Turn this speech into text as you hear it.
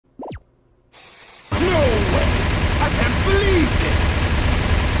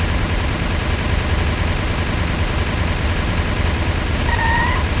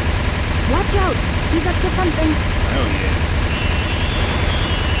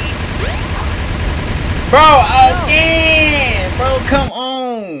Bro, again! Bro, come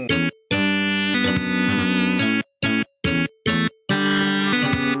on!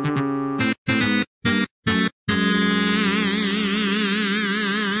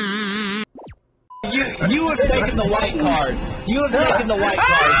 You have taken the white card. You have taken the white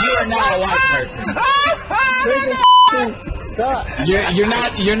card. You are not a white person.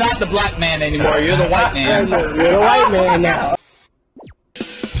 You're not the black man anymore. You're the white man. You're the white man now.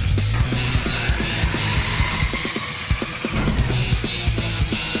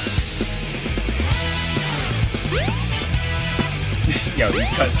 Yo, these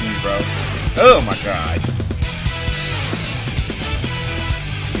cutscenes, bro. Oh my god.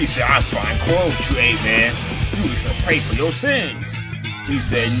 He said, I find quote you ate, man. You shall pay for your sins. He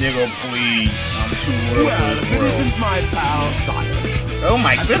said, nigga, please. I'm too little for this world. It isn't my pal, Sonic. Oh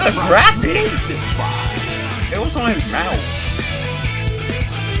my god, the graphics! It was on his mouth.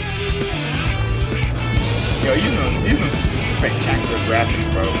 Yo, these are spectacular graphics,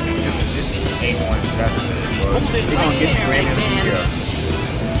 bro. This A1 best of it, bro. They're gonna get the Grammy of the year.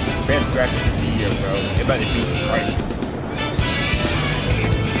 Best graphics of the year, bro. They're about to beat the prices.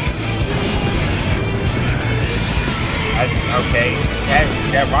 Okay,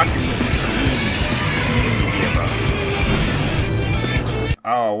 that rocket was just bro.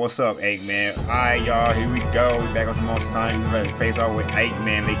 Oh, what's up, Eggman? Alright, y'all, here we go. We back on some more Sonic. We ready to face off with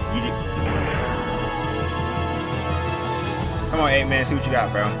Eggman. They get it. Come on, Eggman, see what you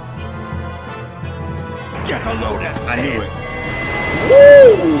got, bro. Get a load of I knew it.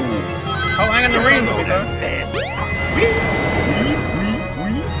 Woo! Oh, I got the ring, bro.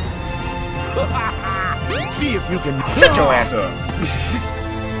 See if you can shut your ass up.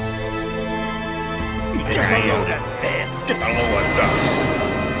 Get a load of this. Get a load of this.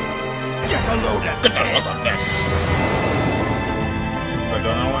 Get a load of Get a load of this. But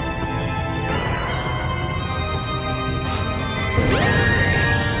don't know what?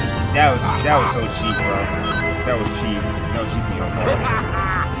 That was so cheap, bro. That was cheap. That was cheap in your part.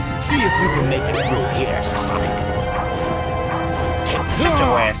 See if you can make it through here, Sonic. Shut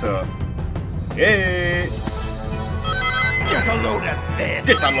your ass up. Yeah. Get a load of this.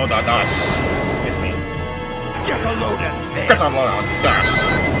 Get a load of this. It's me. Get a load of this. Get a load of this.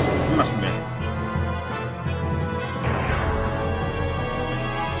 It must be.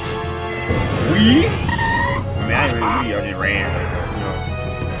 We? I mean, I ain't really we. I just ran. You know,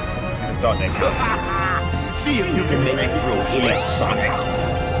 it's a thought that counts. See if you can make it through here, Sonic.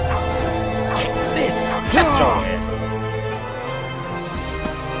 Take this. Shut your ass up.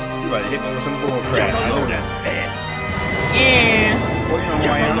 You about to hit me with some bull crap. Get a load of this. And, well, you know who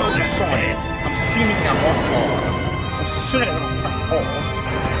I am. I'm Sonic. I'm Sonic the Hedgehog. I'm Sonic the Hedgehog.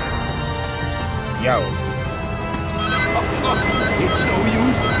 Yo. It's no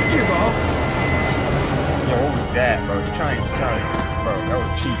use. Give up. Yo, what was that, bro? You trying, bro, that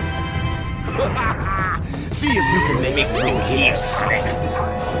was cheap. See if you can make it through here, Sonic.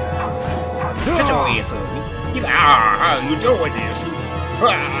 Shut your ass up. How you doing this?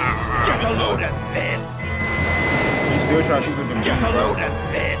 Get a load of this. You still trying to shoot with them Get guns, a bro? load of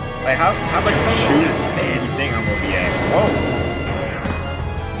this. Like, how much shoot do you think I'm gonna be at? Whoa.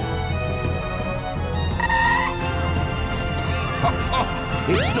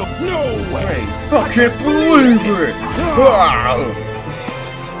 It's no way. I can't believe it!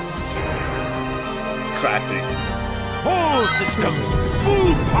 Classic. All systems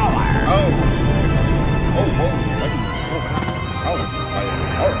full power. Oh, whoa.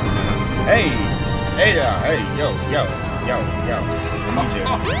 Hey, yo. I need you.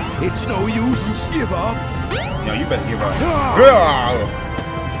 It's no use. Give up. No, you better give up.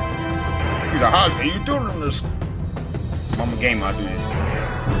 He's like, how are you doing this? Mama game, I'll do this.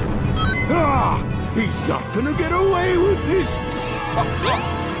 He's not gonna get away with this.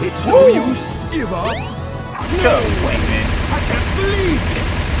 It's no use. Give up. Shut up, man. I can't believe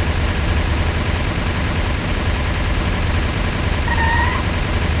this.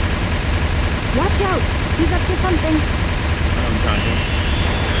 Watch out! He's up to something. I know what I'm trying to do.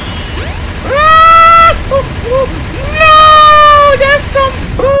 No! That's some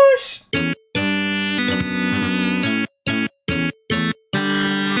bullshit!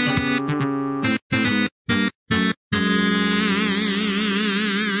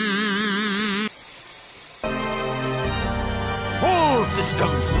 All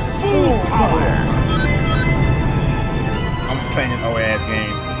systems full power. I'm playing this old ass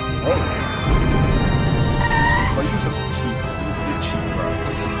game. Oh. Bro, you so cheap. You're cheap, bro.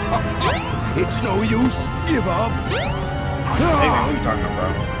 It's no use. Give up. Hey man, what are you talking about, bro?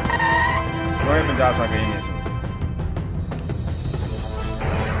 Go ahead and die so I can end this one.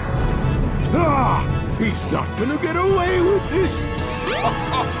 He's not gonna get away with this.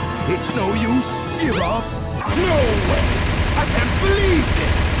 It's no use. Give up. No way. I can't believe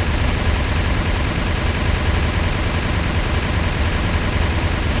this.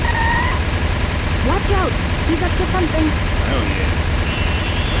 Watch out! He's up to something. Oh yeah.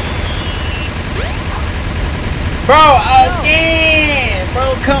 Bro, again!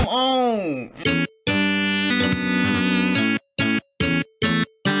 Bro, come on!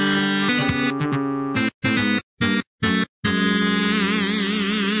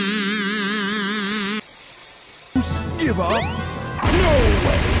 Give up? No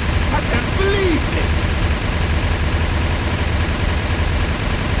way! I can't believe this!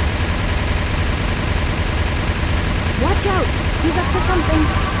 Watch out! He's up to something.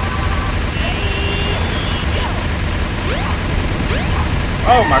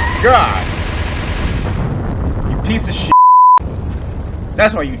 Oh my god! You piece of shit.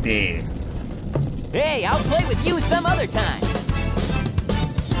 That's why you dead. Hey, I'll play with you some other time.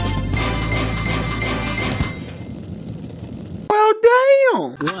 Well,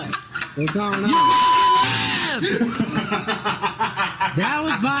 damn! What? What's going on? That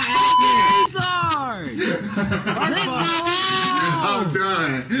was by accident. I'm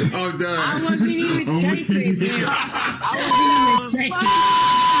done. I'm done. I wasn't even chasing him.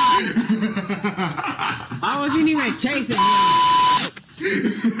 I wasn't even chasing him.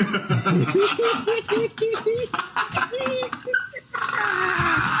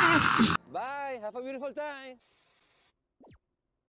 Bye, have a beautiful time.